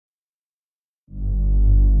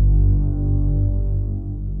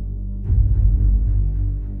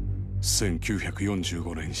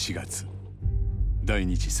1945年4月、第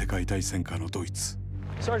二次世界大戦下のドイツ。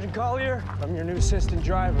Sergeant Collier, I'm your new assistant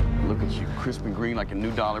driver. Look at you, crisp and green like a new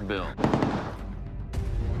dollar bill.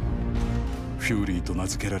 フューリーと名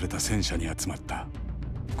付けられた戦車に集まった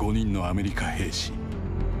5人のアメリカ兵士。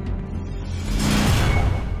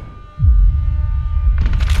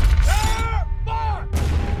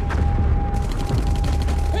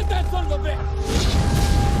Hit that son of a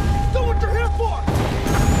bitch! Do what you're here for!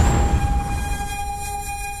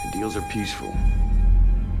 The deals are peaceful.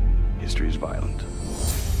 History is violent.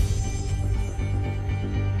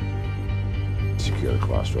 Secure the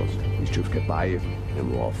crossroads. These troops get by you,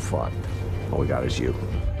 and we're all fucked. All we got is you.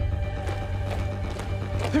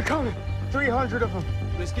 They're coming! 300 of them.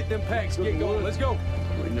 Let's get them packs. Get going. Let's go.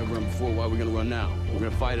 We ain't never run before. Why are we gonna run now? We're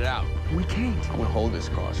gonna fight it out. We can't. I'm gonna hold this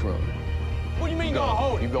crossroad. What do you mean, gonna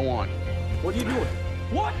hold You it? go on. What are you doing?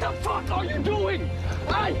 What the fuck are you doing?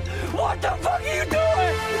 Hey! What the fuck are you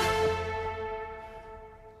doing?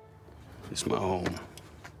 It's my home.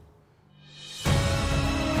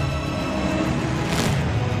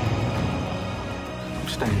 I'm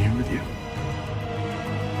staying here with you.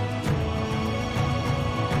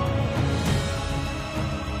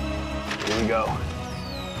 Here we go.